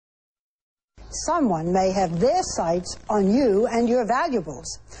Someone may have their sights on you and your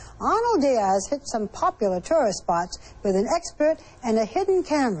valuables. Arnold Diaz hit some popular tourist spots with an expert and a hidden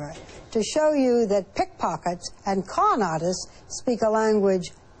camera to show you that pickpockets and con artists speak a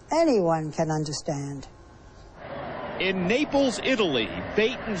language anyone can understand. In Naples, Italy,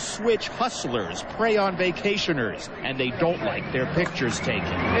 bait-and-switch hustlers prey on vacationers, and they don't like their pictures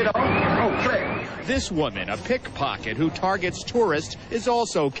taken. This woman, a pickpocket who targets tourists, is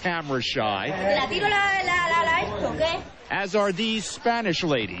also camera shy, as are these Spanish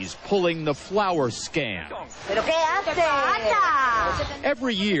ladies pulling the flower scam.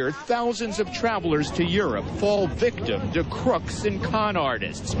 Every year, thousands of travelers to Europe fall victim to crooks and con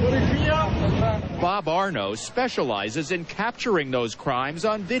artists. Bob Arno specializes in capturing those crimes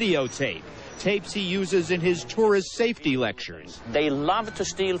on videotape, tapes he uses in his tourist safety lectures. They love to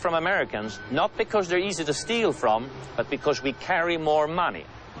steal from Americans, not because they're easy to steal from, but because we carry more money.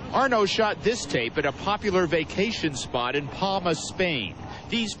 Arno shot this tape at a popular vacation spot in Palma, Spain.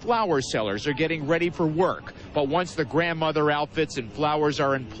 These flower sellers are getting ready for work, but once the grandmother outfits and flowers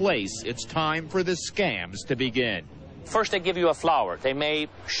are in place, it's time for the scams to begin. First, they give you a flower. They may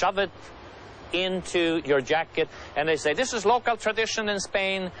shove it into your jacket, and they say, this is local tradition in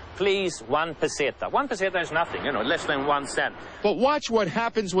Spain, please, 1 peseta. 1 peseta is nothing, you know, less than 1 cent. But watch what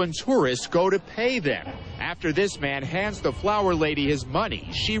happens when tourists go to pay them. After this man hands the flower lady his money,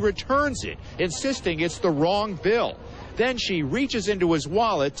 she returns it, insisting it's the wrong bill. Then she reaches into his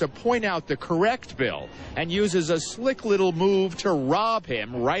wallet to point out the correct bill and uses a slick little move to rob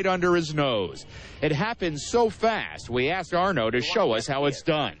him right under his nose. It happens so fast, we asked Arno to show us how it's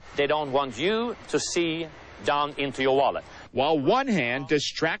done. They don't want you to see down into your wallet. While one hand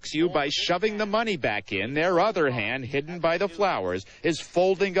distracts you by shoving the money back in, their other hand, hidden by the flowers, is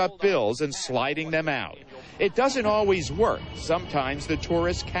folding up bills and sliding them out. It doesn't always work. Sometimes the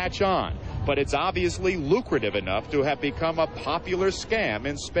tourists catch on, but it's obviously lucrative enough to have become a popular scam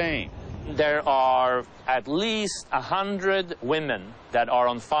in Spain. There are at least 100 women that are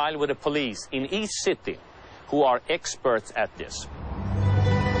on file with the police in each city who are experts at this.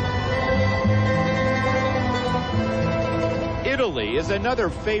 Italy is another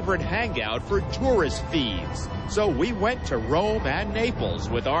favorite hangout for tourist thieves. So we went to Rome and Naples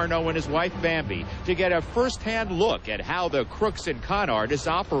with Arno and his wife Bambi to get a first-hand look at how the crooks and con artists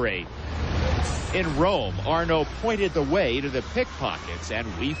operate. In Rome, Arno pointed the way to the pickpockets, and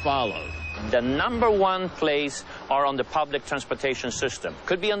we followed. The #1 place are on the public transportation system.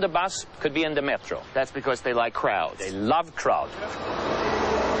 Could be on the bus, could be in the metro. That's because they like crowds. They love crowd.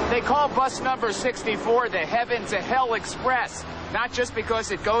 They call bus number 64 the Heaven to Hell Express, not just because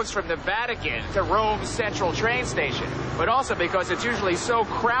it goes from the Vatican to Rome's central train station, but also because it's usually so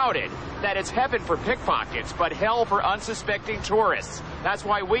crowded that it's heaven for pickpockets, but hell for unsuspecting tourists. That's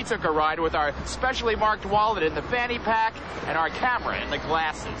why we took a ride with our specially marked wallet in the fanny pack and our camera in the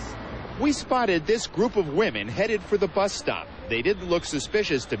glasses. We spotted this group of women headed for the bus stop. They didn't look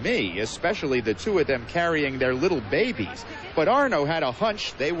suspicious to me, especially the two of them carrying their little babies. But Arno had a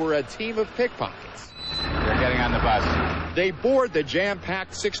hunch they were a team of pickpockets. They're getting on the bus. They board the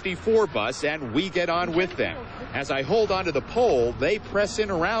jam-packed 64 bus, and we get on with them. As I hold onto the pole, they press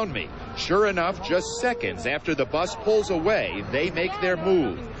in around me. Sure enough, just seconds after the bus pulls away, they make their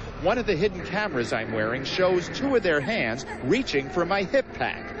move. One of the hidden cameras I'm wearing shows two of their hands reaching for my hip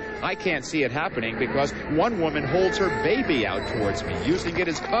pack. I can't see it happening because one woman holds her baby out towards me, using it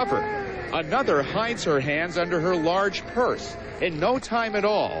as cover. Another hides her hands under her large purse. In no time at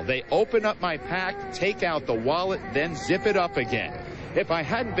all, they open up my pack, take out the wallet, then zip it up again. If I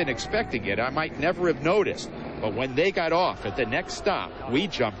hadn't been expecting it, I might never have noticed. But when they got off at the next stop, we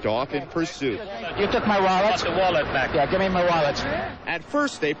jumped off in pursuit. You took my wallet? The wallet back. Yeah, give me my wallet. At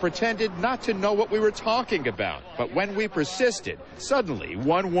first, they pretended not to know what we were talking about. But when we persisted, suddenly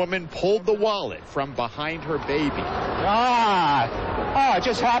one woman pulled the wallet from behind her baby. Oh, it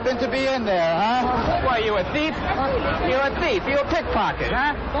just happened to be in there, huh? Why, you a thief? You're a thief. You're a pickpocket,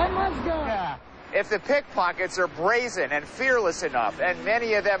 huh? That must go. Yeah. If the pickpockets are brazen and fearless enough, and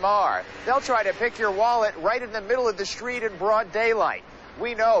many of them are, they'll try to pick your wallet right in the middle of the street in broad daylight.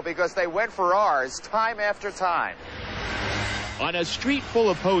 We know because they went for ours time after time. On a street full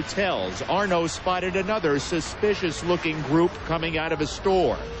of hotels, Arno spotted another suspicious-looking group coming out of a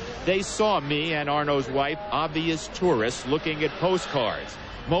store. They saw me and Arno's wife, obvious tourists, looking at postcards.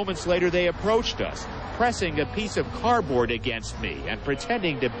 Moments later, they approached us, pressing a piece of cardboard against me and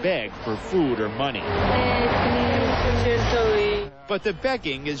pretending to beg for food or money. But the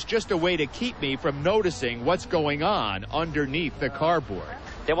begging is just a way to keep me from noticing what's going on underneath the cardboard.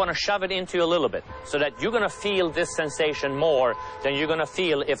 They want to shove it into you a little bit so that you're going to feel this sensation more than you're going to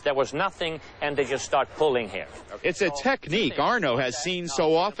feel if there was nothing and they just start pulling here. It's a technique Arno has seen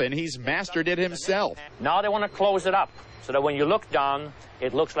so often he's mastered it himself. Now they want to close it up so that when you look down,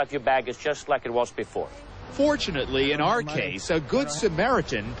 it looks like your bag is just like it was before. Fortunately, in our case, a good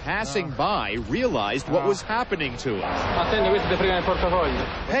Samaritan passing by realized what was happening to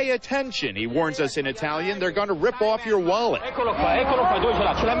us. Pay attention, he warns us in Italian. They're going to rip off your wallet.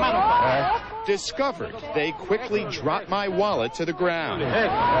 Discovered, they quickly dropped my wallet to the ground.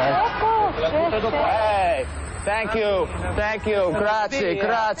 Hey, thank you, grazie,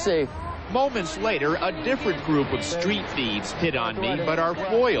 grazie. Moments later, a different group of street thieves hit on me, but are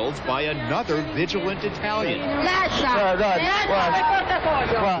foiled by another vigilant Italian.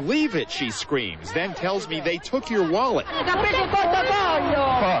 Leave it, she screams, then tells me they took your wallet. You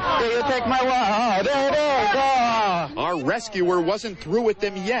take my wallet. Our rescuer wasn't through with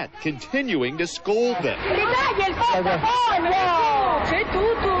them yet, continuing to scold them.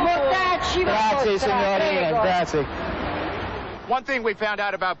 Grazie, signorina, grazie. One thing we found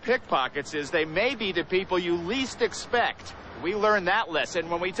out about pickpockets is they may be the people you least expect. We learned that lesson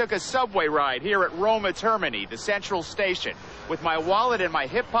when we took a subway ride here at Roma Termini, the central station, with my wallet in my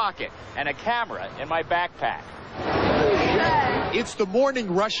hip pocket and a camera in my backpack. It's the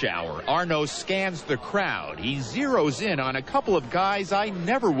morning rush hour. Arno scans the crowd. He zeroes in on a couple of guys I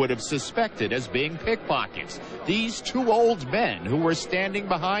never would have suspected as being pickpockets. These two old men who were standing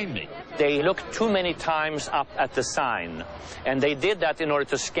behind me. They looked too many times up at the sign, and they did that in order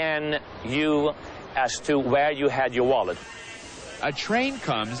to scan you as to where you had your wallet. A train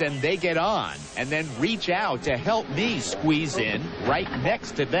comes and they get on and then reach out to help me squeeze in right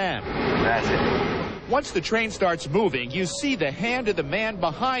next to them. That's it. Once the train starts moving, you see the hand of the man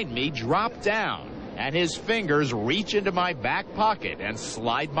behind me drop down, and his fingers reach into my back pocket and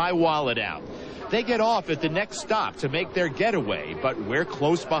slide my wallet out. They get off at the next stop to make their getaway, but we're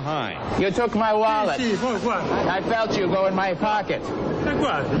close behind. You took my wallet. I felt you go in my pocket.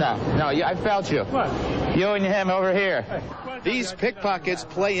 No, I felt you. You and him over here. These pickpockets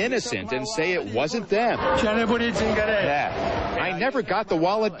play innocent and say it wasn't them. Yeah. I never got the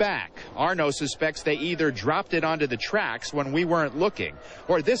wallet back. Arno suspects they either dropped it onto the tracks when we weren't looking,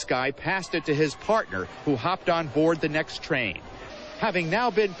 or this guy passed it to his partner who hopped on board the next train. Having now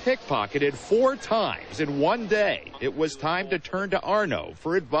been pickpocketed 4 times in one day, it was time to turn to Arno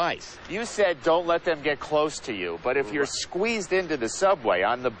for advice. You said don't let them get close to you, but if you're squeezed into the subway,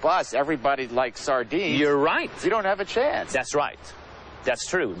 on the bus, everybody likes sardines. You're right. You don't have a chance. That's right. That's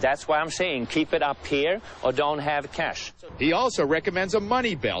true. That's why I'm saying keep it up here or don't have cash. He also recommends a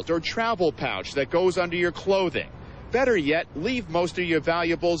money belt or travel pouch that goes under your clothing. Better yet, leave most of your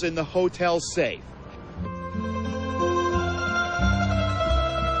valuables in the hotel safe.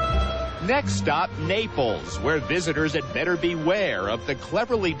 Next stop, Naples, where visitors had better beware of the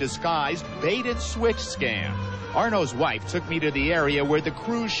cleverly disguised bait-and-switch scam. Arno's wife took me to the area where the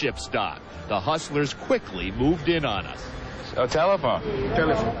cruise ship stopped. The hustlers quickly moved in on us. A telephone.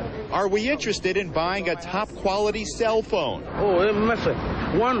 Are we interested in buying a top-quality cell phone?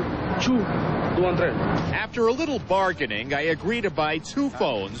 After a little bargaining, I agree to buy 2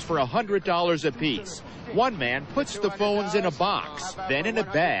 phones for $100 apiece. One man puts the phones in a box, then in a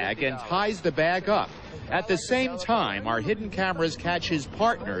bag, and ties the bag up. At the same time, our hidden cameras catch his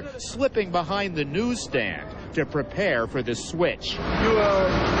partner slipping behind the newsstand to prepare for the switch.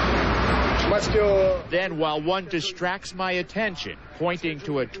 Then, while one distracts my attention, pointing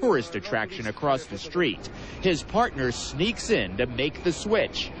to a tourist attraction across the street, his partner sneaks in to make the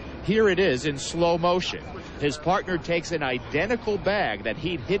switch. Here it is in slow motion. His partner takes an identical bag that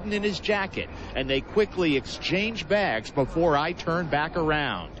he'd hidden in his jacket, and they quickly exchange bags before I turn back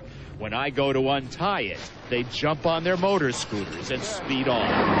around. When I go to untie it, they jump on their motor scooters and speed off.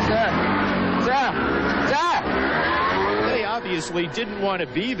 Sir! They obviously didn't want to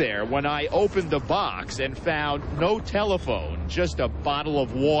be there when I opened the box and found no telephone, just a bottle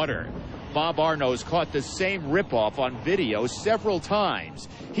of water. Bob Arno's caught the same ripoff on video several times.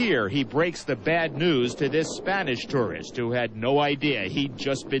 Here, he breaks the bad news to this Spanish tourist who had no idea he'd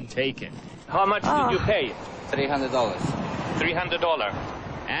just been taken. How much did you pay? $300. $300.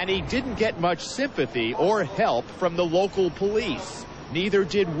 And he didn't get much sympathy or help from the local police. Neither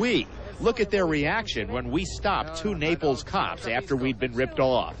did we. Look at their reaction when we stopped 2 Naples cops after we'd been ripped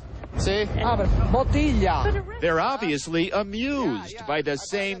off. See? They're obviously amused by the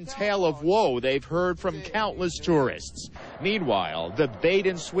same tale of woe they've heard from countless tourists. Meanwhile, the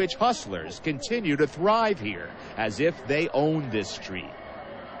bait-and-switch hustlers continue to thrive here, as if they own this street.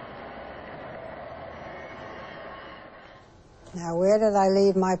 Now, where did I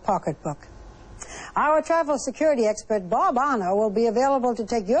leave my pocketbook? Our travel security expert, Bob Anna, will be available to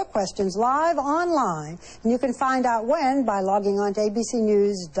take your questions live online, and you can find out when by logging on to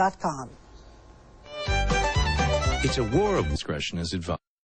abcnews.com. It's a war of discretion is advised.